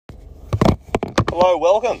Hello,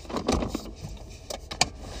 welcome.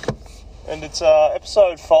 And it's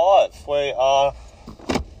episode 5. We are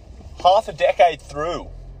half a decade through,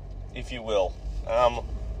 if you will,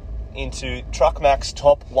 into Truckmac's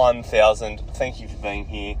Top 1000. Thank you for being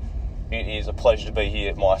here. It is a pleasure to be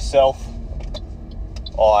here myself.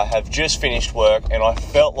 I have just finished work and I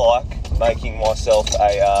felt like making myself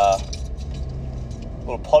a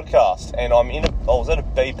little podcast, and I was at a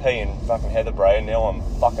BP in fucking Heatherbrae, and now I'm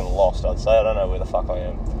fucking lost, I'd say. I don't know where the fuck I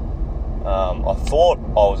am. I thought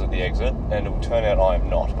I was at the exit, and it would turn out I am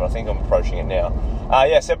not, but I think I'm approaching it now.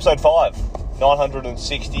 Yes, episode 5,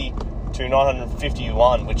 960 to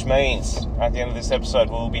 951, which means at the end of this episode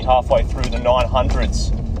we'll be halfway through the 900s,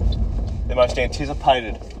 the most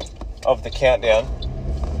anticipated of the countdown,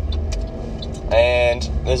 and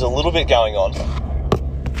there's a little bit going on.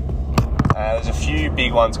 There's a few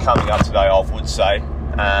big ones coming up today, I would say.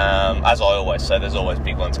 As I always say, there's always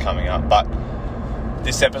big ones coming up. But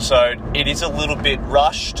this episode, it is a little bit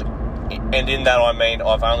rushed. And in that I mean,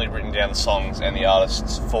 I've only written down the songs and the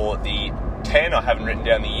artists for the 10. I haven't written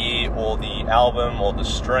down the year or the album or the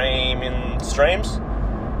streams.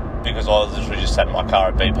 Because I literally just sat in my car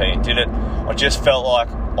at BP and did it. I just felt like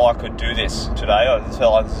I could do this today. I just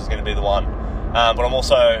felt like this is going to be the one. But I'm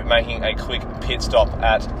also making a quick pit stop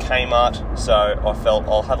at Kmart, so I felt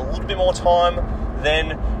I'll have a little bit more time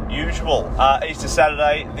than usual. Easter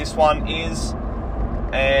Saturday, this one is,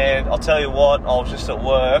 and I'll tell you what, I was just at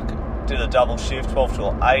work, did a double shift, 12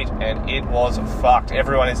 till 8, and it was fucked.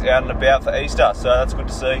 Everyone is out and about for Easter, so that's good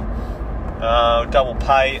to see. Double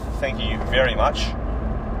pay, thank you very much.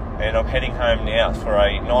 And I'm heading home now for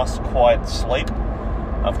a nice quiet sleep.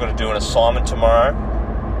 I've got to do an assignment tomorrow.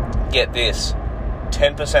 Get this,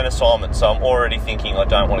 10% assignment, so I'm already thinking I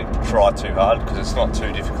don't want to try too hard because it's not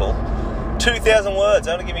too difficult. 2,000 words,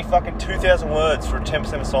 they only give me fucking 2,000 words for a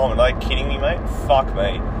 10% assignment. Are you kidding me, mate? Fuck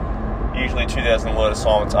me. Usually 2,000 word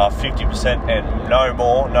assignments are 50% and no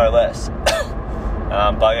more, no less.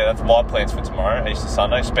 But yeah, that's my plans for tomorrow, Easter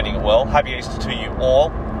Sunday, spending it well. Happy Easter to you all.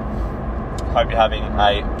 Hope you're having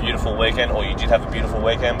a beautiful weekend, or you did have a beautiful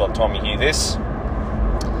weekend by the time you hear this.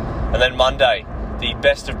 And then Monday, the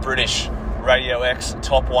Best of British Radio X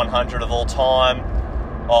Top 100 of all time.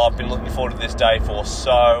 I've been looking forward to this day for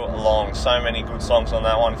so long. So many good songs on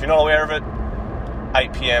that one. If you're not aware of it,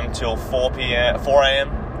 8 p.m. till 4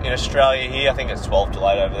 a.m. in Australia here. I think it's 12 till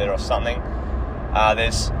 8 over there or something.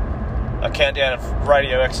 There's a countdown of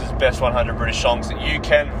Radio X's Best 100 British songs that you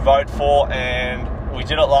can vote for, and we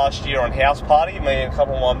did it last year on House Party, me and a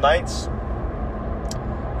couple of my mates.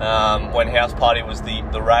 When House Party was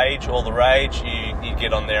the rage, all the rage, you'd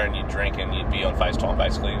get on there and you'd drink and you'd be on FaceTime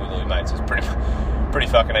basically with all your mates. It's pretty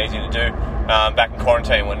fucking easy to do. Back in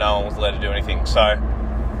quarantine when no one was allowed to do anything. So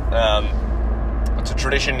it's a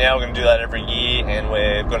tradition now. We're going to do that every year, and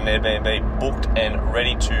we've got an Airbnb booked and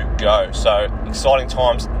ready to go. So exciting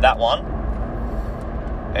times, that one.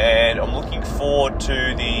 And I'm looking forward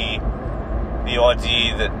to the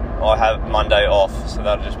idea that I have Monday off, so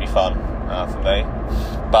that'll just be fun for me.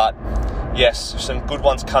 But yes, some good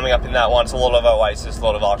ones coming up in that one. It's a lot of Oasis, a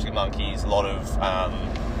lot of Arctic Monkeys, a lot of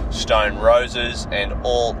Stone Roses and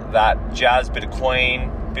all that jazz, bit of Queen,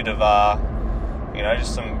 bit of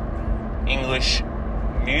just some English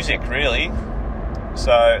music really.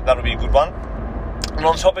 So that'll be a good one. And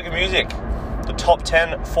on the topic of music, the top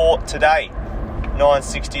 10 for today,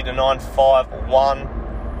 960 to 951.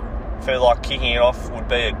 Feel like kicking it off would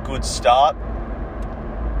be a good start.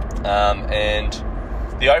 And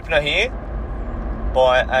the opener here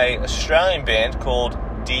by an Australian band called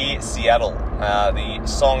Dear Seattle. The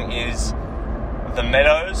song is The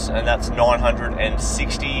Meadows, and that's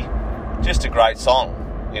 960. Just a great song,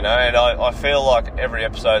 you know, and I feel like every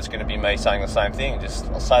episode is going to be me saying the same thing. Just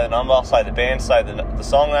I'll say the number, I'll say the band, say the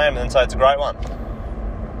song name, and then say it's a great one.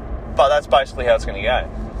 But that's basically how it's going to go.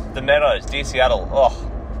 The Meadows, Dear Seattle.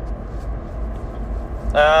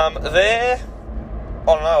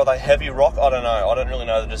 I don't know, are they heavy rock? I don't know. I don't really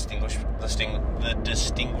know the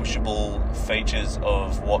distinguishable features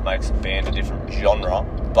of what makes a band a different genre,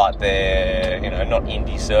 but they're, not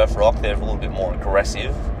indie surf rock. They're a little bit more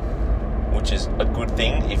aggressive, which is a good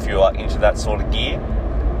thing if you are into that sort of gear.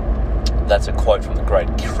 That's a quote from the great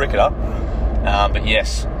cricketer. But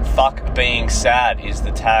yes, fuck being sad is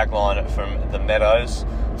the tagline from The Meadows.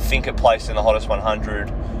 Think it placed in the hottest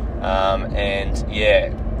 100. And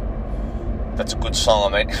yeah, that's a good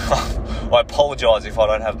song. I mean, I apologise if I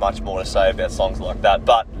don't have much more to say about songs like that,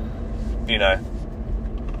 but I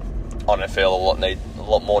don't feel a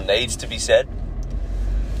lot more needs to be said.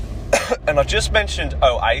 And I just mentioned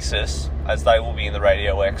Oasis, as they will be in the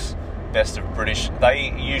Radio X Best of British.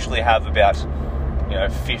 They usually have about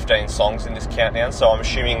 15 songs in this countdown, so I'm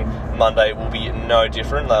assuming Monday will be no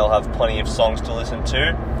different. They'll have plenty of songs to listen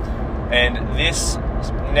to. And this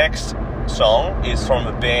next song is from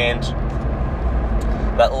a band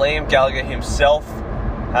that Liam Gallagher himself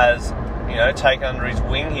has, taken under his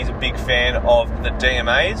wing. He's a big fan of the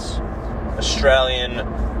DMAs, Australian,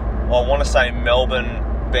 I want to say Melbourne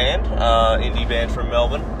band, indie band from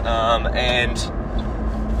Melbourne. And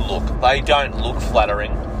look, they don't look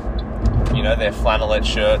flattering. Their flannelette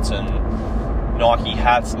shirts and Nike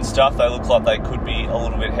hats and stuff, they look like they could be a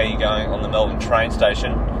little bit how you going on the Melbourne train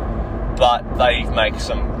station. But they make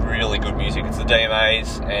some really good music. It's the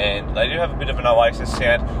DMAs, and they do have a bit of an Oasis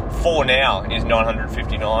sound. For Now is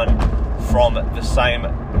 959 from the same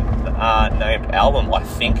named album. I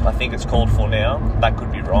think it's called For Now. That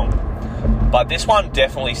could be wrong. But this one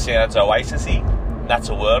definitely sounds Oasis-y. That's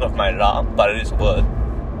a word, I've made it up, but it is a word.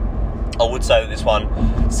 I would say that this one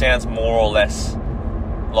sounds more or less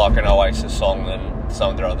like an Oasis song than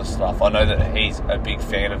some of their other stuff. I know that he's a big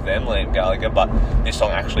fan of them, Liam Gallagher, but this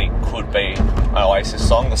song actually could be an Oasis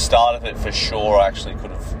song. The start of it, for sure, I actually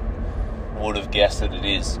would have guessed that it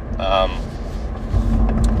is.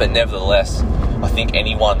 But nevertheless, I think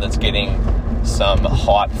anyone that's getting some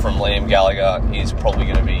hype from Liam Gallagher is probably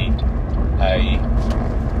going to be a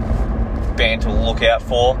band to look out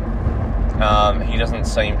for. He doesn't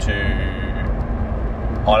seem to...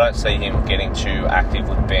 I don't see him getting too active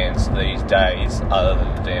with bands these days other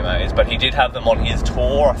than the DMAs, but he did have them on his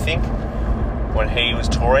tour, I think. When he was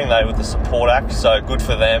touring, they were the support act, so good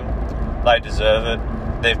for them. They deserve it.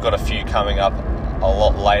 They've got a few coming up a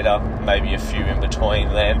lot later, maybe a few in between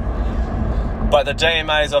then. But the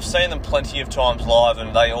DMAs, I've seen them plenty of times live,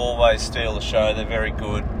 and they always steal the show. They're very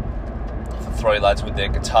good. The three lads with their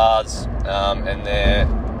guitars, and their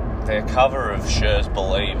cover of Cher's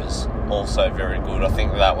Believe is also very good. I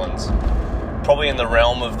think that one's probably in the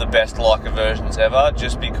realm of the best Leica versions ever,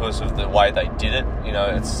 just because of the way they did it.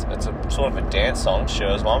 It's a sort of a dance song,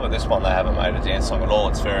 Cher's one, but this one they haven't made a dance song at all.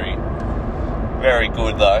 It's very, very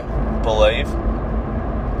good though, Believe.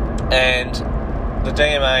 And the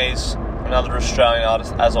DMAs, another Australian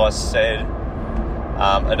artist, as I said,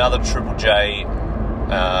 another Triple J,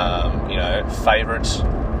 favourite.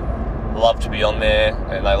 Love to be on there,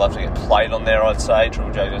 and they love to get played on there, I'd say.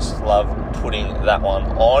 Triple J just love putting that one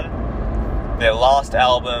on. Their last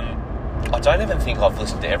album, I don't even think I've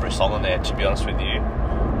listened to every song on there, to be honest with you.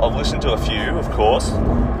 I've listened to a few, of course,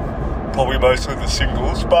 probably mostly the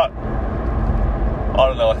singles, but I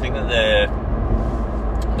don't know, I think that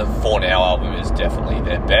the For Now album is definitely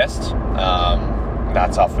their best.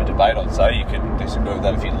 That's up for debate, I'd say. You can disagree with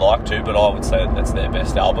that if you'd like to, but I would say that's their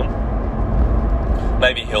best album.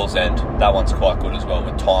 Maybe Hill's End, that one's quite good as well,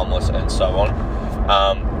 with Timeless and so on.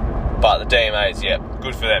 But the DMAs, yeah,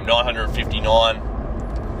 good for them, 959.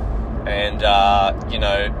 And, I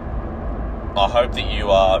hope that you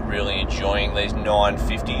are really enjoying these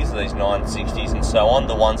 950s, these 960s and so on,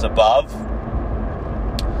 the ones above.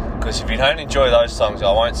 Because if you don't enjoy those songs,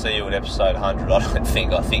 I won't see you at episode 100, I don't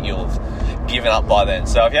think. I think you'll have given up by then.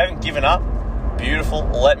 So if you haven't given up, beautiful,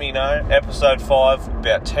 let me know. Episode 5,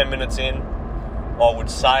 about 10 minutes in. I would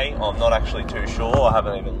say, I'm not actually too sure, I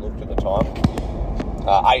haven't even looked at the time,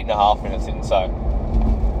 8.5 minutes in, so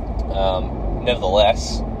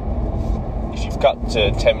nevertheless, if you've got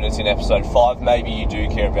to 10 minutes in episode 5, maybe you do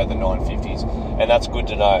care about the 950s, and that's good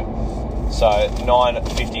to know. So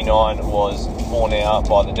 959 was For Now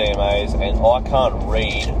by the DMAs, and I can't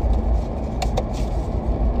read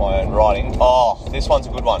my own writing. Oh, this one's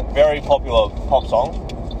a good one, very popular pop song,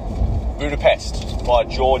 Budapest by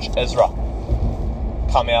George Ezra.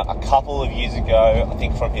 Come out a couple of years ago, I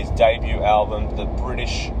think from his debut album, the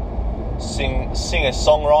British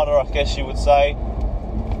singer-songwriter, I guess you would say.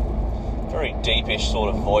 Very deepish sort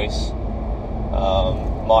of voice.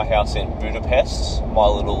 My House in Budapest, My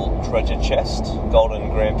Little Treasure Chest, Golden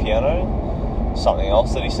Grand Piano, something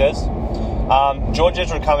else that he says. George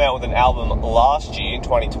Ezra came out with an album last year, in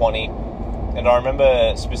 2020, and I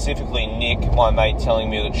remember specifically Nick, my mate, telling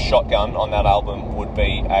me that Shotgun on that album would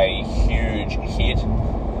be a huge hit.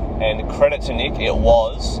 And credit to Nick, it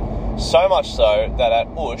was. So much so that at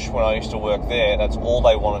Ush, when I used to work there, that's all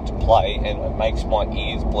they wanted to play, and it makes my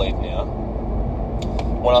ears bleed now.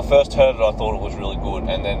 When I first heard it, I thought it was really good,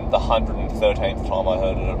 and then the 113th time I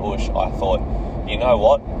heard it at Ush, I thought, you know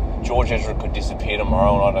what? George Ezra could disappear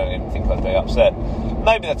tomorrow, and I don't even think I'd be upset.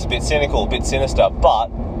 Maybe that's a bit cynical, a bit sinister,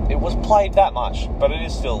 but it was played that much. But it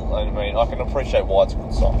is still, I mean, I can appreciate why it's a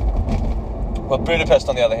good song. But Budapest,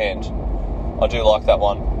 on the other hand, I do like that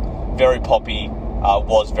one. Very poppy,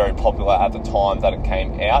 was very popular at the time that it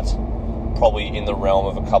came out. probably in the realm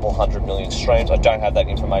of a couple 100 million streams. I don't have that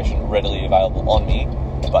information readily available on me,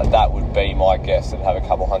 but that would be my guess, that'd have a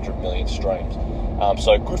couple 100 million streams.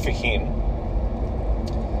 So good for him.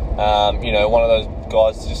 One of those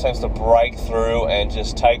guys that just seems to break through and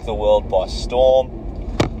just take the world by storm.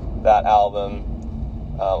 That album,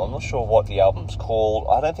 I'm not sure what the album's called.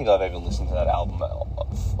 I don't think I've even listened to that album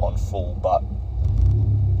on full, but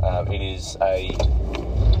it is a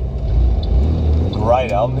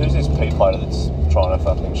great album. Who's this P-plater that's trying to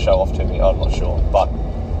fucking show off to me? I'm not sure, but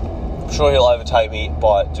I'm sure he'll overtake me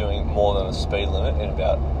by doing more than the speed limit in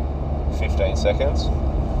about 15 seconds,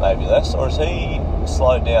 maybe less. Or is he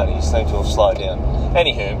slowed down? He seems to have slowed down.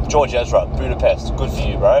 Anywho, George Ezra, Budapest, good for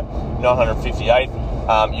you, bro. 958.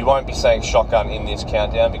 You won't be saying Shotgun in this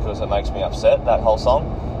countdown because it makes me upset, that whole song.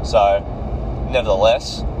 So,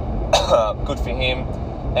 nevertheless, good for him.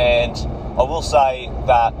 And I will say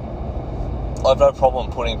that I have no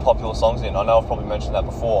problem putting popular songs in. I know I've probably mentioned that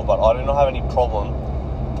before, but I do not have any problem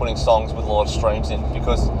putting songs with a lot of streams in,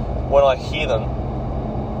 because when I hear them,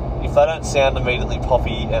 if they don't sound immediately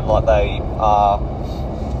poppy and like they are,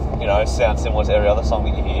 sound similar to every other song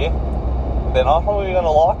that you hear, then I'm probably going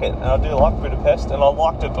to like it. And I do like Budapest, and I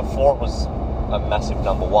liked it before it was a massive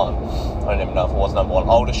number one. I don't even know if it was number one.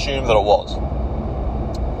 I would assume that it was.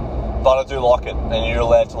 But I do like it, and you're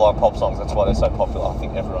allowed to like pop songs. That's why they're so popular. I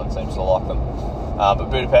think everyone seems to like them. But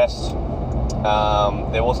Budapest,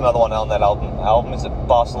 there was another one on that album. Is it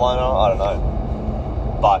Barcelona? I don't know.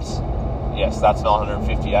 But, yes, that's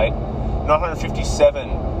 958. 957,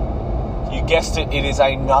 you guessed it, it is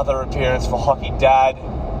another appearance for Hockey Dad.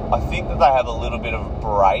 I think that they have a little bit of a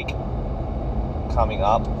break coming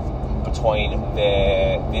up between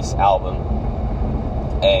this album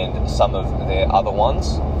and some of their other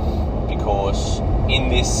ones, because In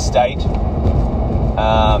This State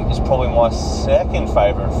is probably my second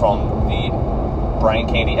favourite from the Brain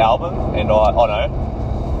Candy album, and I know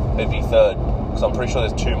it'd be third, because I'm pretty sure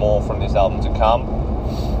there's two more from this album to come.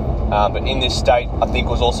 But In This State, I think,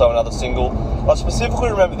 was also another single. I specifically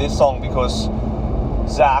remember this song because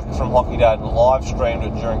Zach from Hockey Dad live streamed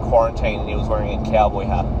it during quarantine, and he was wearing a cowboy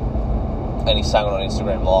hat, and he sang it on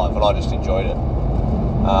Instagram Live, and I just enjoyed it.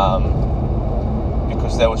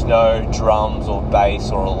 Because there was no drums or bass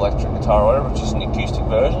or electric guitar or whatever, it was just an acoustic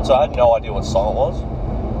version, so I had no idea what song it was.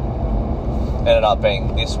 Ended up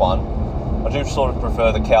being this one. I do sort of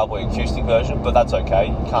prefer the cowboy acoustic version, but that's okay,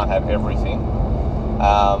 you can't have everything.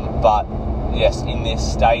 But yes, In This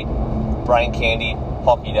State, Brain Candy,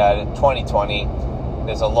 Hockey Dad, 2020.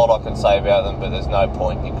 There's a lot I can say about them, but there's no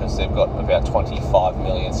point because they've got about 25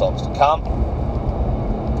 million songs to come.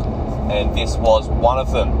 And this was one of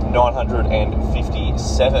them,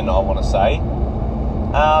 957, I want to say.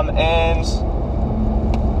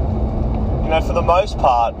 And, for the most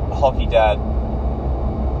part, Hockey Dad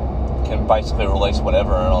can basically release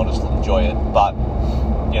whatever and I'll just enjoy it. But,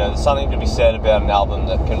 there's something to be said about an album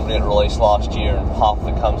that can get released last year and half of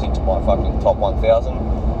it comes into my fucking top 1,000.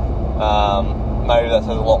 Maybe that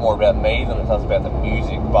says a lot more about me than it does about the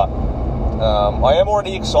music, but I am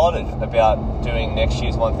already excited about doing next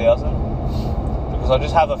year's 1,000, because I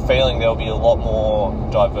just have a feeling there'll be a lot more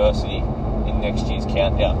diversity in next year's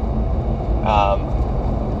countdown.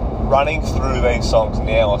 Running through these songs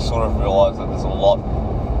now, I sort of realise that there's a lot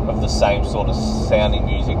of the same sort of sounding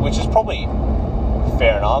music, which is probably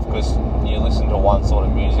fair enough, because you listen to one sort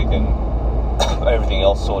of music and everything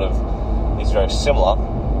else sort of is very similar.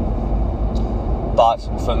 But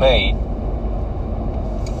for me,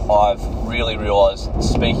 I've really realised,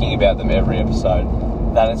 speaking about them every episode,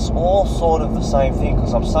 that it's all sort of the same thing,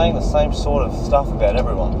 because I'm saying the same sort of stuff about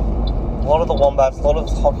everyone. A lot of the Wombats, a lot of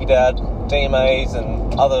Hockey Dad, DMAs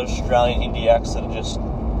and other Australian indie acts that are just,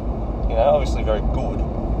 obviously very good.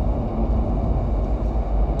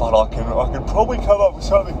 But I can probably come up with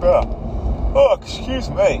something better. Oh, excuse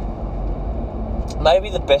me. Maybe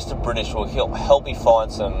the Best of British will help me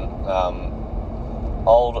find some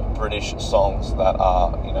old British songs that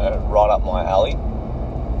are, right up my alley.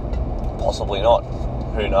 Possibly not.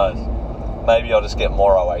 Who knows? Maybe I'll just get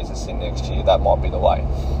more Oasis in next year. That might be the way.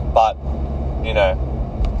 But,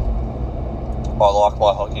 I like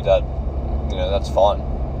my Hockey Dad. That's fine.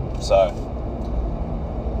 So,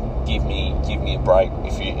 give me a break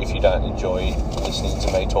if you don't enjoy listening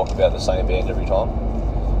to me talk about the same band every time.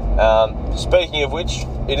 Speaking of which,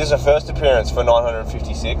 it is a first appearance for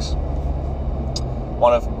 956.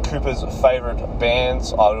 One of Cooper's favourite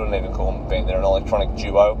bands. I wouldn't even call them a band, they're an electronic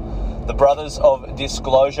duo. The Brothers of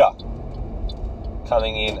Disclosure,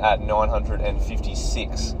 coming in at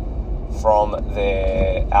 956 from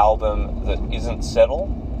their album that isn't Settle.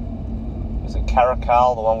 is it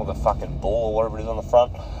Caracal, the one with the fucking bull or whatever it is on the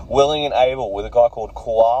front? Willing and Able with a guy called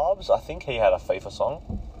Quabs. I think he had a FIFA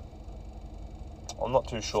song. I'm not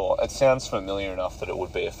too sure. It sounds familiar enough that it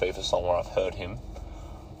would be a FIFA song where I've heard him.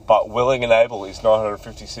 But Willing and Able is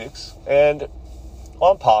 956. And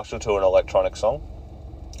I'm partial to an electronic song.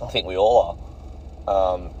 I think we all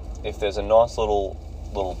are. If there's a nice little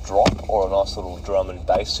drop or a nice little drum and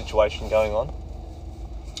bass situation going on,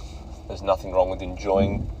 there's nothing wrong with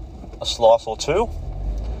enjoying a slice or two.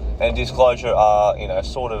 And Disclosure are,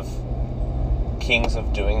 sort of kings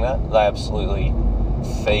of doing that. They absolutely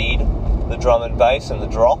feed the drum and bass and the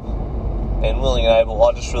drop. And Willing and Able,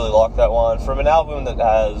 I just really like that one. From an album that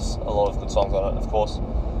has a lot of good songs on it, of course.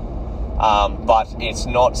 But it's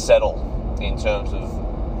not settle in terms of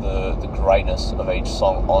the greatness of each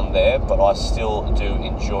song on there. But I still do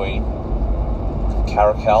enjoy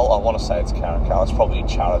Caracal. I want to say it's Caracal. It's probably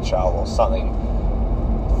Charachal or something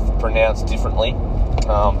pronounced differently.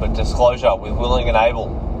 But Disclosure with Willing and Able.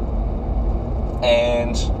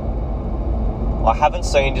 And I haven't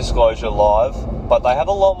seen Disclosure live, but they have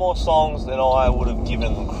a lot more songs than I would have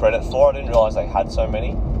given them credit for. I didn't realise they had so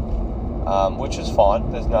many, which is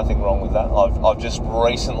fine. There's nothing wrong with that. I've just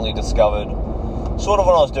recently discovered, sort of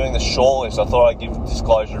when I was doing the shortlist, I thought I'd give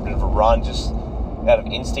Disclosure a bit of a run just out of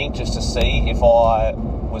instinct, just to see if I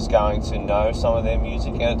was going to know some of their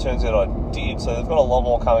music, and it turns out I did. So they've got a lot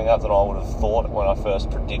more coming up than I would have thought when I first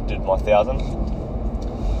predicted my 1,000.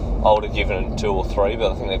 I would have given it 2 or 3,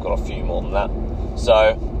 but I think they've got a few more than that.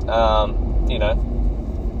 So,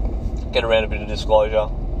 get around a bit of Disclosure.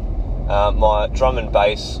 My drum and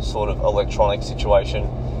bass sort of electronic situation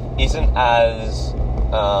isn't as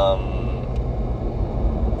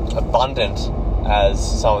abundant as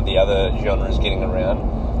some of the other genres getting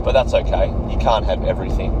around, but that's okay. You can't have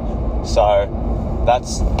everything. So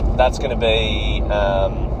that's going to be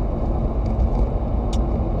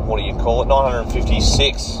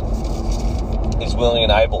 956 is Willing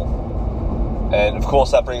and Able. And of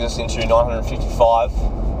course that brings us into 955,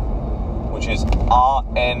 which is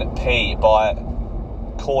RNP by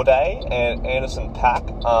Corday and Anderson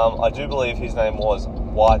 .Paak. I do believe his name was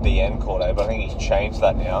YBN Corday, but I think he's changed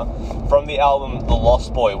that now. From the album The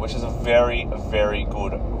Lost Boy, which is a very, very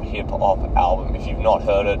good hip-hop album. If you've not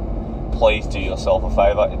heard it, please do yourself a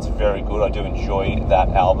favour. It's very good. I do enjoy that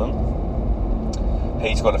album.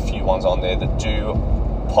 He's got a few ones on there that do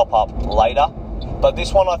pop up later. But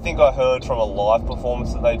this one I think I heard from a live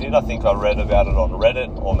performance that they did. I think I read about it on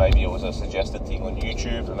Reddit, or maybe it was a suggested thing on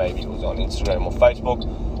YouTube, or maybe it was on Instagram or Facebook.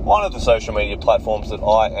 One of the social media platforms that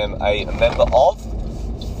I am a member of.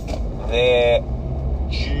 Their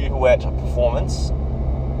duet performance,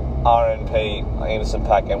 RNP, Anderson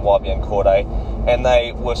 .Paak and YBN Corday, and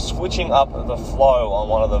they were switching up the flow on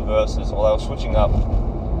one of the verses, or they were switching up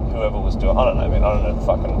whoever was doing, I don't know the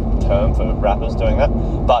fucking term for rappers doing that,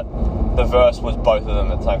 but the verse was both of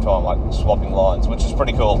them at the same time, like swapping lines, which is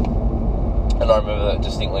pretty cool. And I remember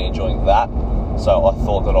distinctly enjoying that, so I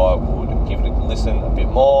thought that I would give it a listen a bit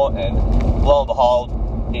more, and lo and behold,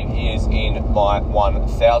 it is in my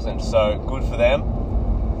 1,000, so good for them.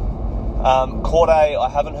 Corday, I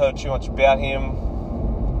haven't heard too much about him,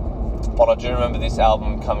 but I do remember this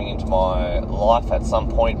album coming into my life at some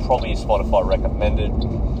point, probably Spotify recommended.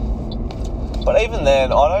 But even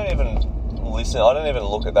then, I don't even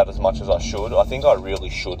look at that as much as I should. I think I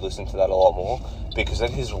really should listen to that a lot more, because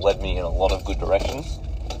it has led me in a lot of good directions.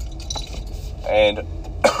 And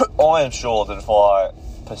I am sure that if I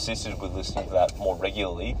persisted with listening to that more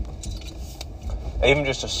regularly, even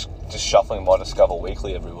just shuffling my Discover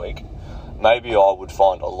Weekly every week, maybe I would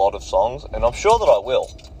find a lot of songs, and I'm sure that I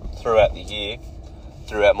will throughout the year,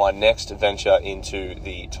 throughout my next venture into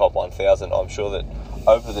the top 1,000. I'm sure that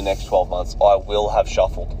over the next 12 months I will have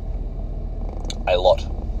shuffled a lot,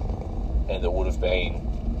 and it would have been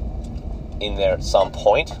in there at some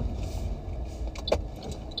point,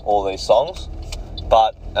 all these songs.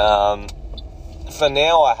 But for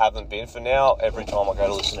now I haven't been. For now, every time I go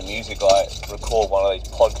to listen to music, I record one of these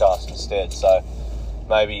podcasts instead. So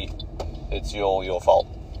maybe it's your fault,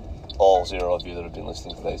 all 0 of you that have been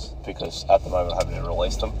listening to these, because at the moment I haven't even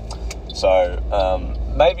released them. So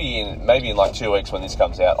maybe in like 2 weeks when this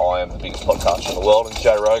comes out, I am the biggest podcaster in the world and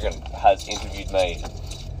Joe Rogan has interviewed me,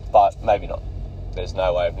 but maybe not. There's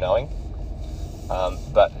no way of knowing.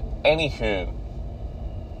 But anywho,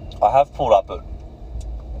 I have pulled up at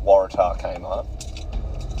Waratah Kmart,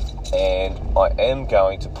 and I am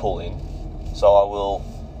going to pull in, so I will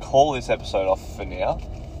call this episode off for now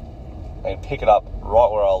and pick it up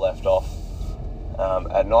right where I left off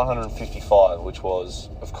at 955, which was,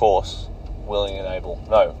 of course,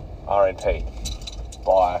 RNP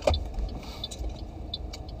by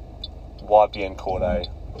YBN Corday,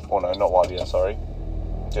 or no, not YBN, sorry,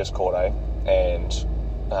 just Corday, and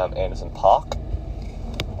Anderson .Paak.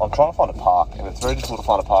 I'm trying to find a park, and it's very difficult to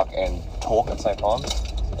find a park and talk at the same time.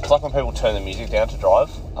 It's like when people turn the music down to drive,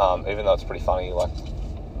 even though it's pretty funny, like,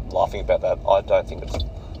 laughing about that. I don't think it's,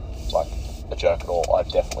 like, a joke at all. I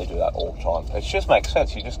definitely do that all the time. It just makes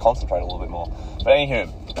sense. You just concentrate a little bit more. But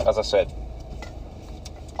anywho, as I said,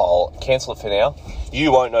 I'll cancel it for now.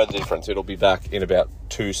 You won't know the difference. It'll be back in about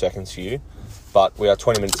 2 seconds for you. But we are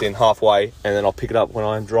 20 minutes in, halfway, and then I'll pick it up when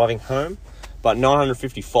I'm driving home. But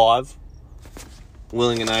 955,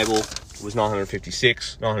 willing and able, was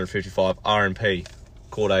 956, 955, R&P,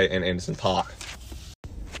 Corday and Anderson .Paak.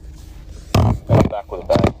 And back with a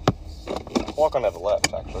bang. Like I never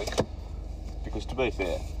left, actually. Because to be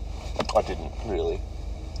fair, I didn't really.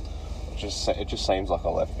 It just seems like I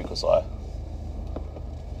left because I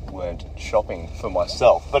weren't shopping for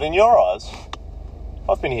myself. But in your eyes,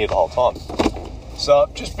 I've been here the whole time. So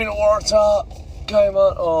I've just been at Waratah,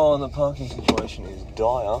 Kmart. Oh, and the parking situation is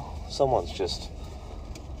dire. Some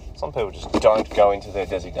people just don't go into their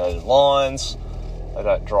designated lines. They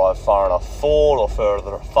don't drive far enough forward or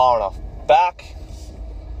far enough back.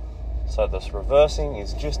 So this reversing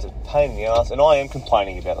is just a pain in the ass. And I am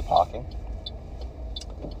complaining about the parking.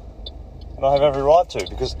 And I have every right to,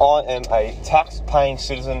 because I am a tax-paying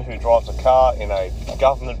citizen who drives a car in a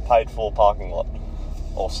government-paid-for parking lot.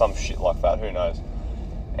 Or some shit like that, who knows.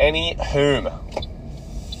 Anywhom.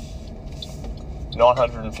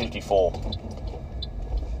 954.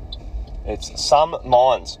 It's Some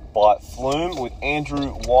Minds by Flume with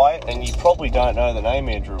Andrew Wyatt. And you probably don't know the name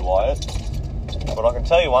Andrew Wyatt. But I can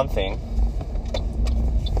tell you one thing.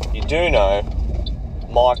 You do know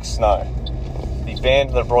Mike Snow. The band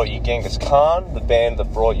that brought you Genghis Khan, the band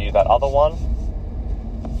that brought you that other one,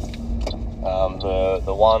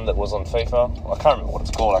 the one that was on FIFA. I can't remember what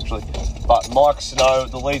it's called actually. But Mike Snow,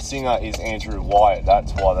 the lead singer, is Andrew Wyatt.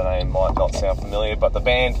 That's why the name might not sound familiar. But the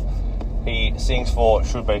band he sings for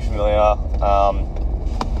should be familiar.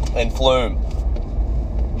 And Flume,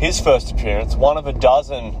 his first appearance, one of a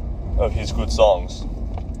dozen of his good songs.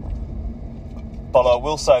 But I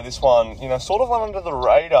will say this one, sort of went under the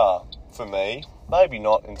radar for me. Maybe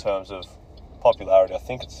not in terms of popularity. I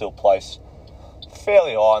think it's still placed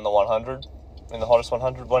fairly high in the 100, in the hottest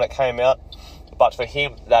 100 when it came out. But for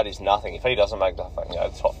him, that is nothing. If he doesn't make the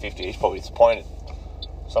top 50, he's probably disappointed.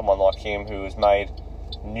 Someone like him who has made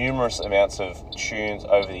numerous amounts of tunes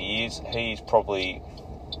over the years, he's probably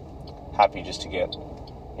happy just to get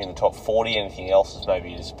in the top 40. Anything else is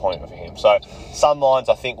maybe a disappointment for him. So Some Minds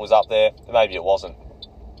I think was up there. Maybe it wasn't.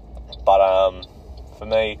 But for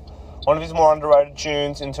me, one of his more underrated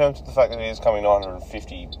tunes in terms of the fact that he is coming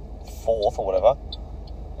 954th or whatever.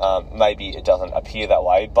 Maybe it doesn't appear that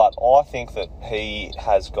way, but I think that he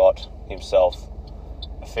has got himself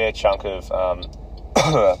a fair chunk of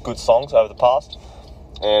good songs over the past.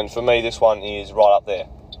 And for me, this one is right up there.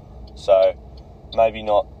 So maybe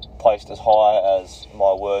not placed as high as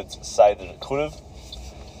my words say that it could have.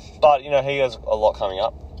 But, he has a lot coming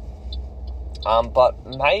up. But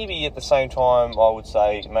maybe at the same time, I would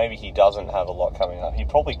say maybe he doesn't have a lot coming up. He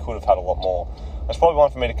probably could have had a lot more. That's probably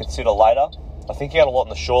one for me to consider later. I think he had a lot in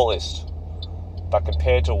the shortlist. But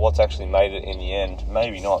compared to what's actually made it in the end,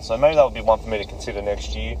 maybe not. So maybe that would be one for me to consider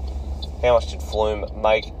next year. How much did Flume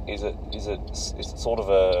make? Is it sort of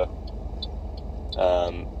a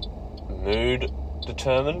mood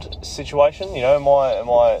determined situation? Am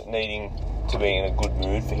I needing to be in a good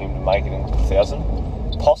mood for him to make it in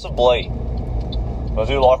 1,000? Possibly. I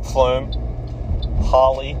do like Flume.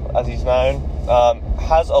 Harley, as he's known,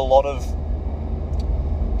 has a lot of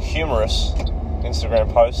humorous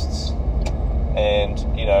Instagram posts, and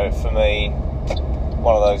for me,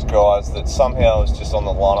 one of those guys that somehow is just on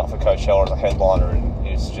the lineup for Coachella as a headliner, and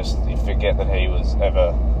you forget that he was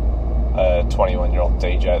ever a 21-year-old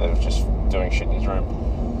DJ that was just doing shit in his room.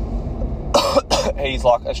 He's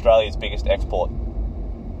like Australia's biggest export,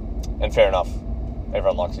 and fair enough,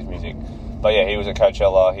 everyone likes his music. But yeah, he was at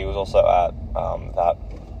Coachella. He was also at that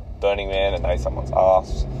Burning Man and ate someone's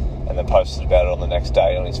ass, and then posted about it on the next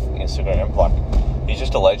day on his Instagram. Like, he's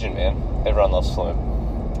just a legend, man. Everyone loves Flume.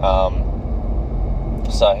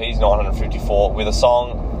 So he's 954 with a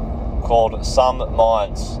song called Some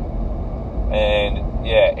Minds. And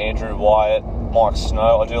yeah, Andrew Wyatt, Mike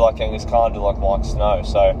Snow. I do like Genghis Khan, I do like Mike Snow.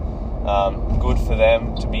 So good for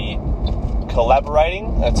them to be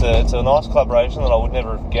collaborating. It's a nice collaboration that I would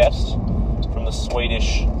never have guessed from the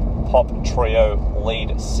Swedish pop trio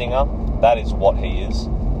lead singer. That is what he is.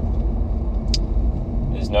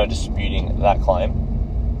 There's no disputing that claim.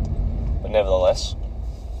 But nevertheless,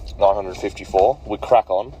 954, we crack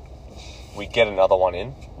on. we get another one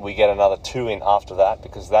in. We get another 2 in after that,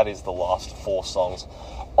 because that is the last 4 songs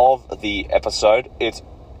of the episode. It's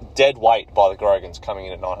Dead Weight by the Grogans coming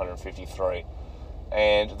in at 953.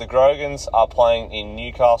 And the Grogans are playing in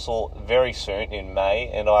Newcastle very soon in May,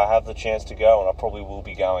 and I have the chance to go, and I probably will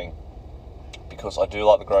be going because I do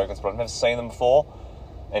like the Grogans, but I've never seen them before.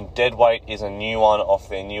 And Dead Weight is a new one off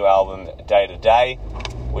their new album Day to Day,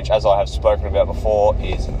 which, as I have spoken about before,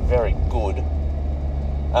 is very good.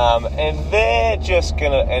 And they're just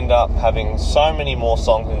going to end up having so many more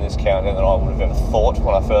songs in this countdown than I would have ever thought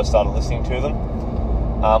when I first started listening to them.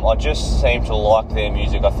 I just seem to like their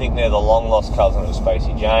music. I think they're the long-lost cousin of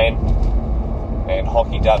Spacey Jane and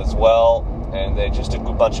Hockey Dad as well, and they're just a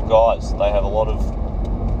good bunch of guys. They have a lot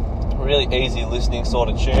of really easy listening sort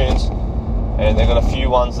of tunes, and they've got a few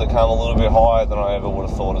ones that come a little bit higher than I ever would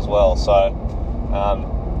have thought as well. So,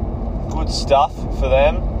 good stuff for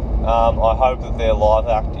them. I hope that their live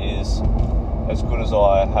act is as good as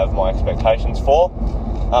I have my expectations for.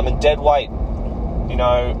 And Dead Weight, you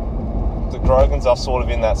know, the Grogans are sort of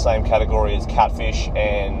in that same category as Catfish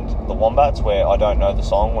and the Wombats, where I don't know the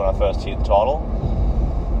song when I first hear the title.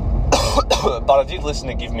 But I did listen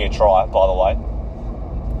to Give Me a Try, by the way.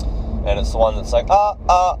 And it's the one that's like, or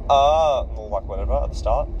like whatever at the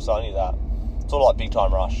start. So I knew that. Sort of like Big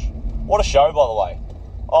Time Rush. What a show, by the way.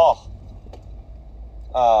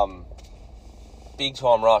 Big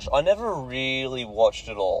Time Rush. I never really watched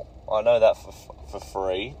it all. I know that for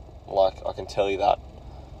free. Like, I can tell you that.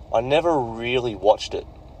 I never really watched it,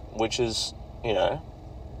 which is, you know,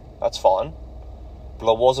 that's fine.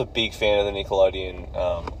 But I was a big fan of the Nickelodeon,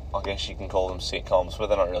 I guess you can call them sitcoms, but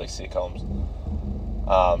they're not really sitcoms.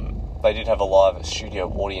 They did have a live studio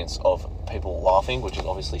audience of people laughing, which is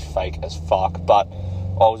obviously fake as fuck, but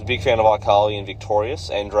I was a big fan of iCarly and Victorious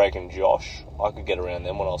and Drake and Josh. I could get around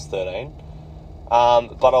them when I was 13.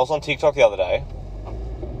 But I was on TikTok the other day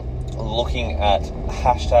looking at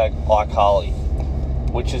hashtag iCarly,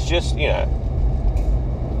 which is just, you know,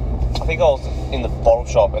 I think I was in the bottle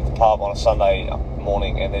shop at the pub on a Sunday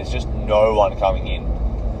morning, and there's just no one coming in.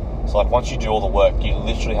 So, like, once you do all the work, you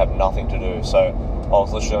literally have nothing to do. So I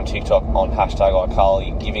was literally on TikTok on hashtag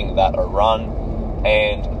iCarly, giving that a run,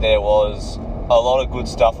 and there was a lot of good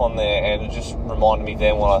stuff on there, and it just reminded me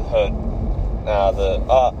then when I heard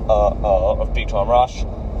of Big Time Rush,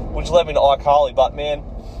 which led me to iCarly. But man,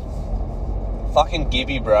 fucking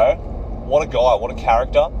Gibby, bro. What a guy, what a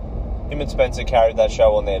character. Him and Spencer carried that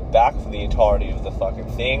show on their back for the entirety of the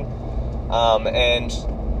fucking thing. And,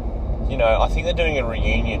 you know, I think they're doing a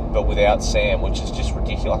reunion, but without Sam, which is just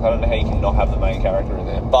ridiculous. I don't know how you can not have the main character in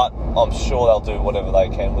there, but I'm sure they'll do whatever they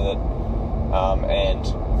can with it. And,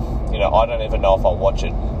 you know, I don't even know if I'll watch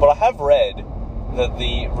it. But I have read that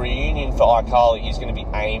the reunion for iCarly is going to be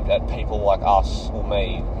aimed at people like us or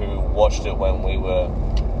me who watched it when we were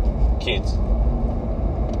kids.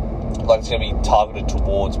 Like, it's going to be targeted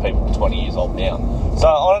towards people 20 years old now. So,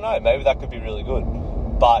 I don't know, maybe that could be really good.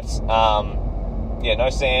 But, yeah, no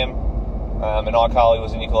Sam. And iCarly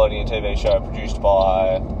was a Nickelodeon TV show produced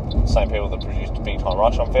by the same people that produced Big Time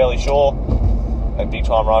Rush, I'm fairly sure. And Big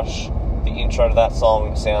Time Rush, the intro to that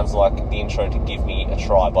song sounds like the intro to Give Me a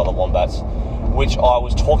Try by the Wombats, which I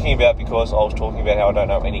was talking about because I was talking about how I don't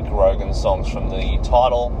know any Grogan songs from the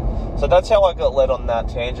title. So that's how I got led on that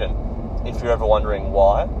tangent. If you're ever wondering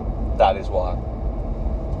why, that is why.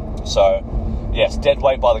 So, yes, Dead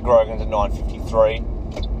Weight by the Grogans at 9:53.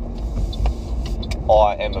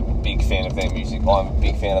 I am a big fan of their music. I'm a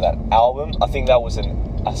big fan of that album. I think that was a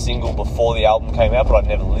single before the album came out, but I'd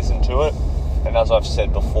never listened to it. And as I've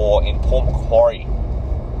said before, in Port Macquarie,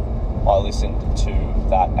 I listened to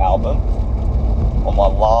that album on my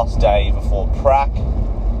last day before prac,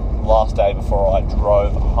 last day before I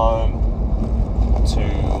drove home to,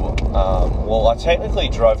 well, I technically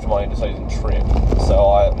drove to my end-of-season trip,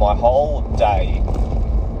 so my whole day,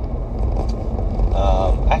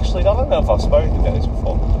 actually, I don't know if I've spoken about this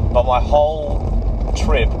before, but my whole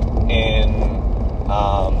trip in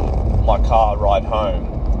my car ride home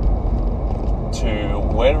to,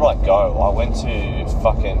 where did I go? I went to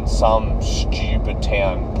fucking some stupid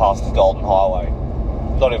town past the Golden Highway.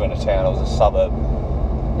 Not even a town, it was a suburb.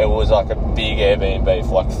 It was like a big Airbnb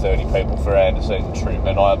for like 30 people for our end-of-season trip,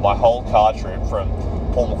 and my whole car trip from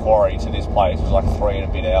Port Macquarie to this place was like 3 and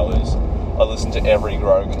a bit hours. I listened to every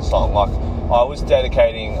Grogan song. Like, I was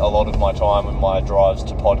dedicating a lot of my time in my drives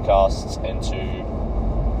to podcasts and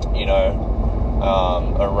to, you know,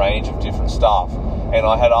 a range of different stuff. And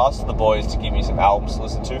I had asked the boys to give me some albums to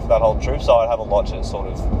listen to for that whole trip, so I'd have a lot to sort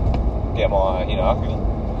of get my, you know,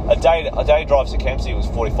 a day drive to Kempsey was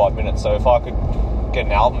 45 minutes, so if I could get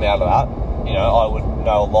an album out of that, you know, I would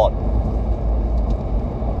know a lot.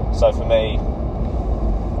 So for me,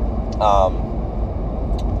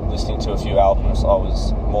 listening to a few albums, I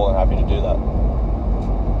was more than happy to do that.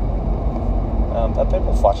 Are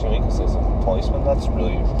people flashing me because there's a policeman? That's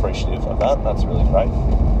really appreciative of that. That's really great.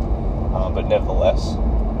 But nevertheless,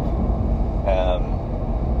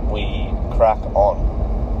 we crack on.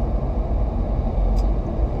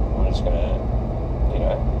 I'm just going to,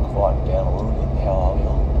 quieten down a little bit. How are we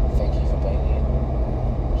all? Thank you for being here.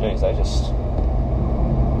 Jeez,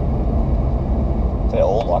 they're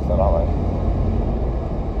all like that, aren't they?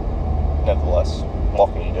 Nevertheless,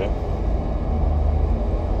 what can you do?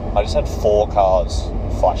 I just had 4 cars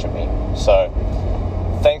flash at me. So,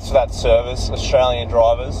 thanks for that service, Australian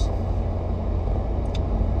drivers.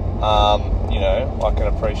 I can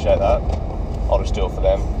appreciate that. I'll just do it for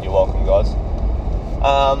them. You're welcome, guys.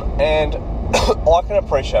 And I can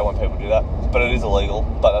appreciate when people do that, but it is illegal,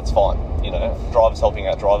 but that's fine. Drivers helping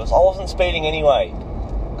out drivers. I wasn't speeding anyway,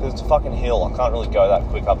 because it's a fucking hill. I can't really go that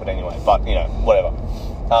quick up it anyway, but, whatever.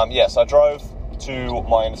 Yes, I drove to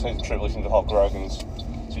my interstate trip listening to Hulk Rogan's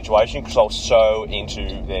Situation because I was so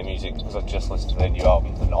into their music because I just listened to their new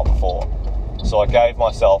album the night before. So I gave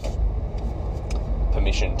myself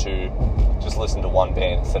permission to just listen to one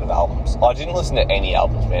band instead of albums. I didn't listen to any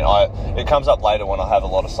albums, man. It comes up later when I have a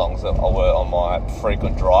lot of songs that were on my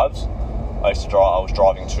frequent drives. I was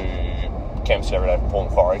driving to Campbelltown every day from Port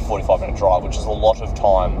Macquarie, 45-minute drive, which is a lot of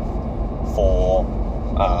time for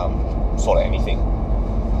sort of anything.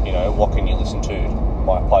 What can you listen to?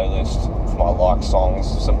 My playlist, my like songs,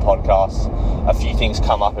 some podcasts, a few things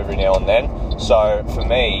come up every now and then. So for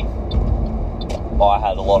me, I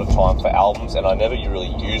had a lot of time for albums and I never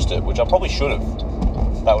really used it, which I probably should have.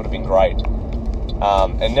 That would have been great.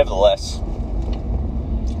 And nevertheless,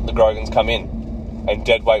 the Grogans come in, and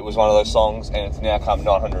Deadweight was one of those songs, and it's now come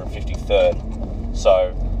 953rd.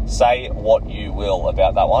 So say what you will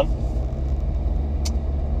about that one.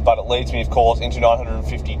 But it leads me, of course, into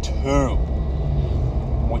 952,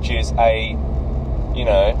 which is a,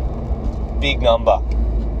 big number.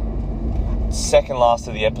 Second last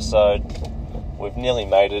of the episode. We've nearly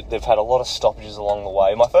made it. They've had a lot of stoppages along the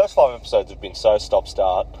way. My first 5 episodes have been so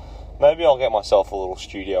stop-start. Maybe I'll get myself a little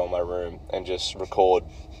studio in my room and just record,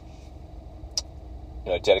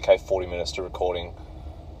 dedicate 40 minutes to recording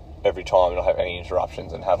every time and not have any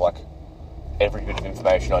interruptions and have, every bit of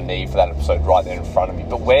information I need for that episode right there in front of me.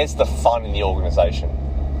 But where's the fun in the organisation?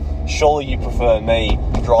 Surely you prefer me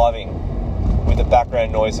driving with the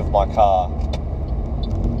background noise of my car,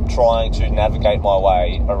 trying to navigate my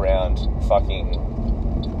way around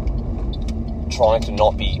trying to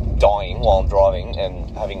not be dying while I'm driving and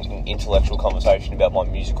having an intellectual conversation about my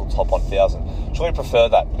musical top 1000. Surely you prefer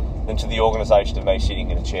that than to the organisation of me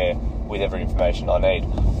sitting in a chair with every information I need.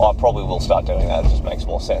 I probably will start doing that. It just makes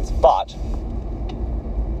more sense. But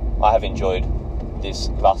I have enjoyed this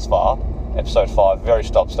thus far. Episode 5, very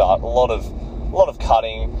stop-start. A lot of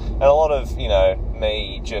cutting and a lot of,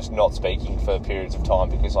 me just not speaking for periods of time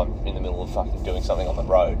because I'm in the middle of doing something on the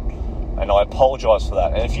road. And I apologise for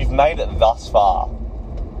that. And if you've made it thus far,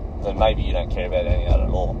 then maybe you don't care about any of that at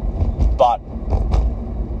all. But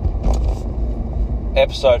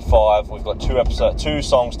episode 5, we've got 2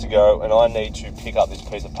 songs to go, and I need to pick up this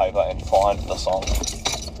piece of paper and find the song.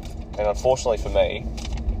 And unfortunately for me,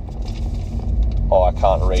 I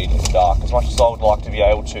can't read in the dark. As much as I would like to be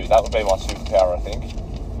able to, that would be my superpower, I think.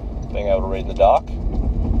 Being able to read in the dark.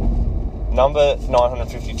 Number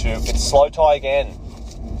 952, it's Slow Tie again.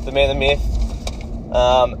 The man, the myth.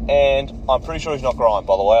 And I'm pretty sure he's not grime,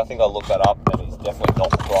 by the way. I think I looked that up, and he's definitely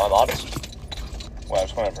not a grime artist. Well, I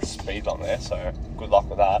just went over a speed bump there, so good luck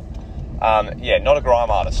with that. Not a grime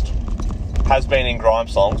artist. Has been in grime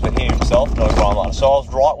songs, but he himself, not a grime artist. So I was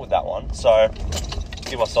right with that one, so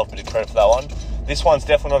give myself a bit of credit for that one. This one's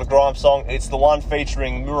definitely not a grime song. It's the one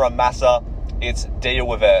featuring Muramasa. It's Deal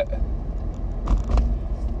With It.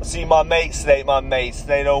 See my mates, they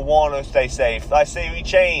don't want to stay safe. They say we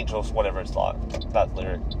change, or whatever it's like. That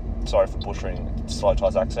lyric. Sorry for butchering Slow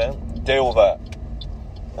Tie's accent. Deal With It.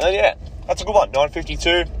 And that's a good one.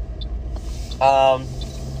 952. I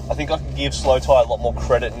think I can give Slow Tie a lot more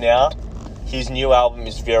credit now. His new album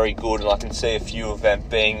is very good, and I can see a few of them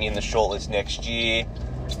being in the shortlist next year,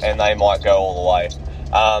 and they might go all the way.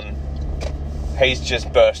 He's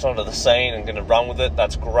just burst onto the scene and going to run with it.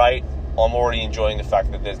 That's great. I'm already enjoying the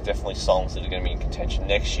fact that there's definitely songs that are going to be in contention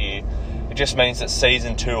next year. It just means that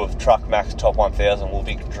Season 2 of Truck Max Top 1000 will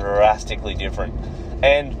be drastically different.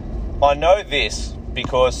 And I know this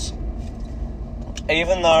because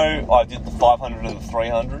even though I did the 500 and the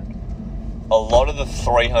 300, a lot of the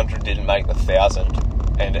 300 didn't make the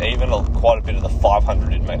 1000, and even quite a bit of the 500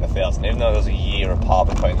 didn't make the 1000, even though there was a year apart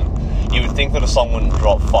between them. You would think that a song wouldn't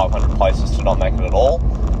drop 500 places to not make it at all,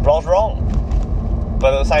 but I was wrong.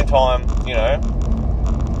 But at the same time, you know,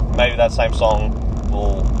 maybe that same song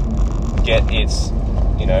will get its,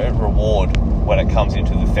 you know, reward when it comes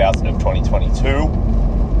into the 1,000 of 2022.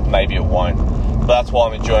 Maybe it won't. But that's why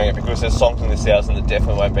I'm enjoying it, because there's songs in the 1,000 that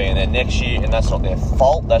definitely won't be in there next year, and that's not their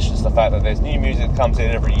fault. That's just the fact that there's new music that comes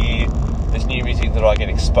in every year. There's new music that I get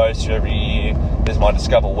exposed to every year. There's my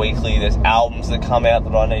Discover Weekly. There's albums that come out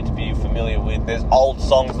that I need to be familiar with. There's old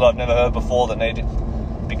songs that I've never heard before that need to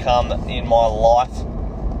become in my life.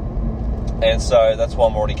 And so that's why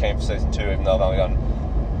I'm already keen for Season 2, even though I've only done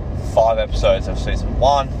 5 episodes of Season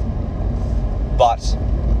 1. But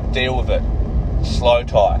deal with it. Slow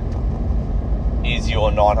Tie is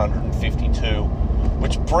your 952,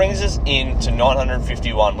 which brings us into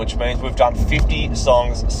 951, which means we've done 50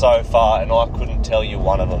 songs so far, and I couldn't tell you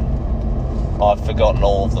one of them. I've forgotten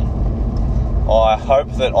all of them. I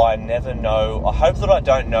hope that I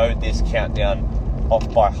don't know this countdown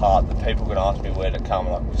off by heart, that people can ask me where to come,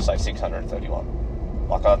 and I say 631.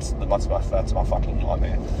 Like, that's my fucking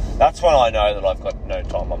nightmare. That's when I know that I've got no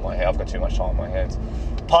time on my hands. I've got too much time on my hands.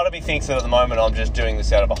 Part of me thinks that at the moment I'm just doing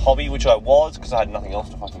this out of a hobby, which I was, because I had nothing else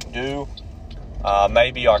to fucking do.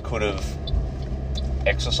 Maybe I could have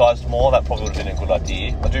exercised more. That probably would have been a good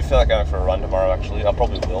idea. I do feel like going for a run tomorrow, actually. I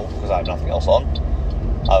probably will, because I have nothing else on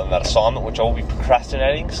other than that assignment, which I will be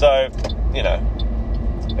procrastinating. So, you know,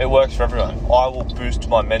 it works for everyone. I will boost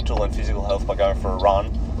my mental and physical health by going for a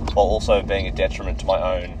run, while also being a detriment to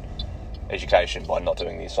my own education by not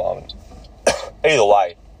doing the assignment. Either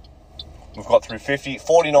way, we've got through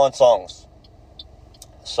 49 songs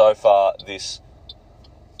so far this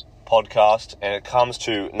podcast, and it comes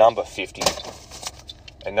to number 50.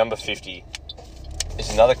 And number 50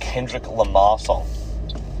 is another Kendrick Lamar song.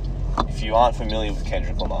 If you aren't familiar with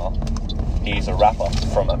Kendrick Lamar, he's a rapper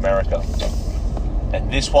from America.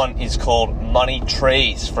 And this one is called Money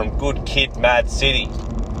Trees from Good Kid, Mad City.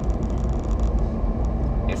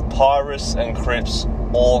 If Pirates and Crips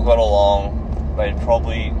all got along, they'd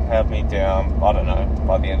probably have me down, I don't know,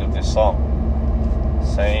 by the end of this song.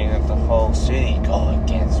 Saying that the whole city go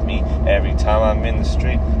against me every time I'm in the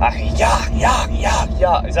street.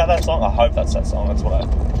 Yeah. Is that song? I hope that's that song. That's what I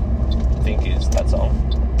think is that song.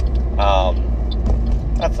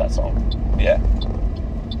 That's that song. Yeah.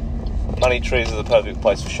 Money Trees is the perfect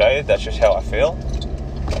place for shade. That's just how I feel.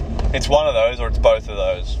 It's one of those, or it's both of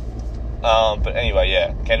those. But anyway,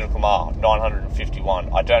 yeah, Kendrick Lamar,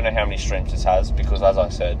 951. I don't know how many streams this has, because as I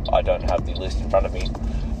said, I don't have the list in front of me,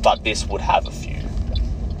 but this would have a few.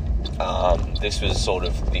 This was sort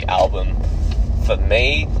of the album for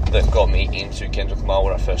me that got me into Kendrick Lamar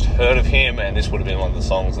when I first heard of him, and this would have been one of the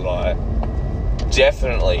songs that I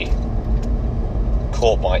definitely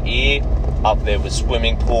caught my ear, up there with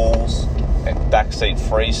Swimming Pools and Backseat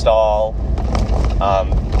Freestyle.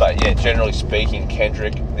 But yeah, generally speaking,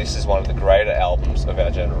 Kendrick, this is one of the greater albums of our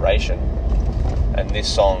generation, and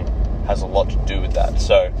this song has a lot to do with that.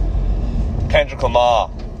 So, Kendrick Lamar,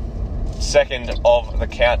 second of the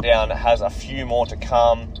countdown, has a few more to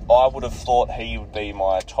come. I would have thought he would be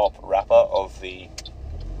my top rapper of the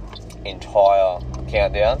entire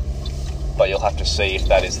countdown, but you'll have to see if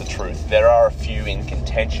that is the truth. There are a few in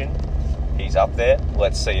contention. He's up there.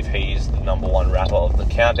 Let's see if he's the number one rapper of the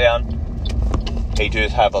countdown. He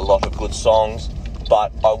does have a lot of good songs,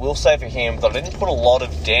 but I will say for him that I didn't put a lot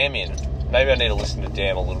of Damn in. Maybe I need to listen to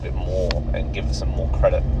Damn a little bit more and give it some more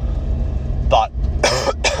credit. But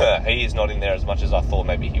he is not in there as much as I thought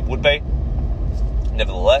maybe he would be.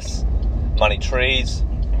 Nevertheless, Money Trees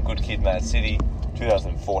from Good Kid, Mad City,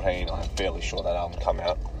 2014. I'm fairly sure that album came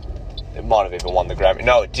out. It might have even won the Grammy.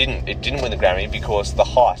 No, it didn't. It didn't win the Grammy because The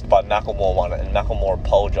Heist by Macklemore won it, and Macklemore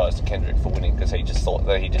apologised to Kendrick for winning because he just thought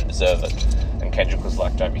that he didn't deserve it. And Kendrick was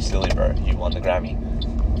like, "Don't be silly, bro. You won the Grammy.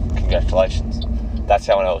 Congratulations." That's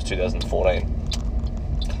how I know it was 2014.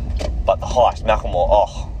 But The Heist,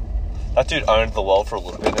 Macklemore, that dude owned the world for a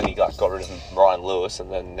little bit, then he got rid of Ryan Lewis,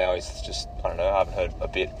 and then now he's just, I don't know, I haven't heard a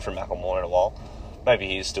bit from Macklemore in a while. Maybe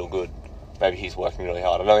he is still good. Maybe he's working really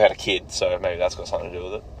hard. I've only had a kid, so maybe that's got something to do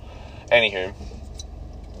with it. Anywho,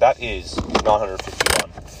 that is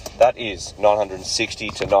 951. That is 960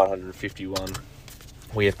 to 951.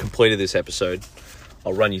 We have completed this episode.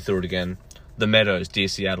 I'll run you through it again. The Meadows, Dear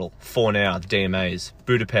Seattle. For Now, The DMAs.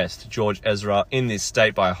 Budapest, George Ezra. In This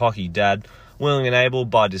State by Hockey Dad. Willing and Able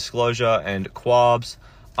by Disclosure and Quabs.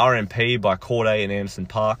 RMP by Corday and Anderson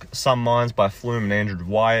Park. Some Minds by Flume and Andrew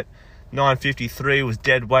Wyatt. 953 was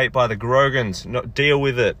Dead Weight by the Grogans. Deal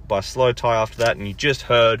With It by Slow Tie after that. And you just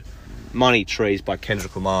heard Money Trees by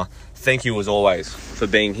Kendrick Lamar. Thank you as always for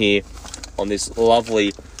being here on this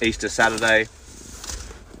lovely Easter Saturday.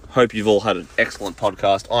 Hope you've all had an excellent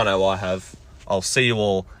podcast. I know I have. I'll see you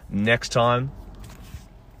all next time.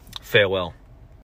 Farewell.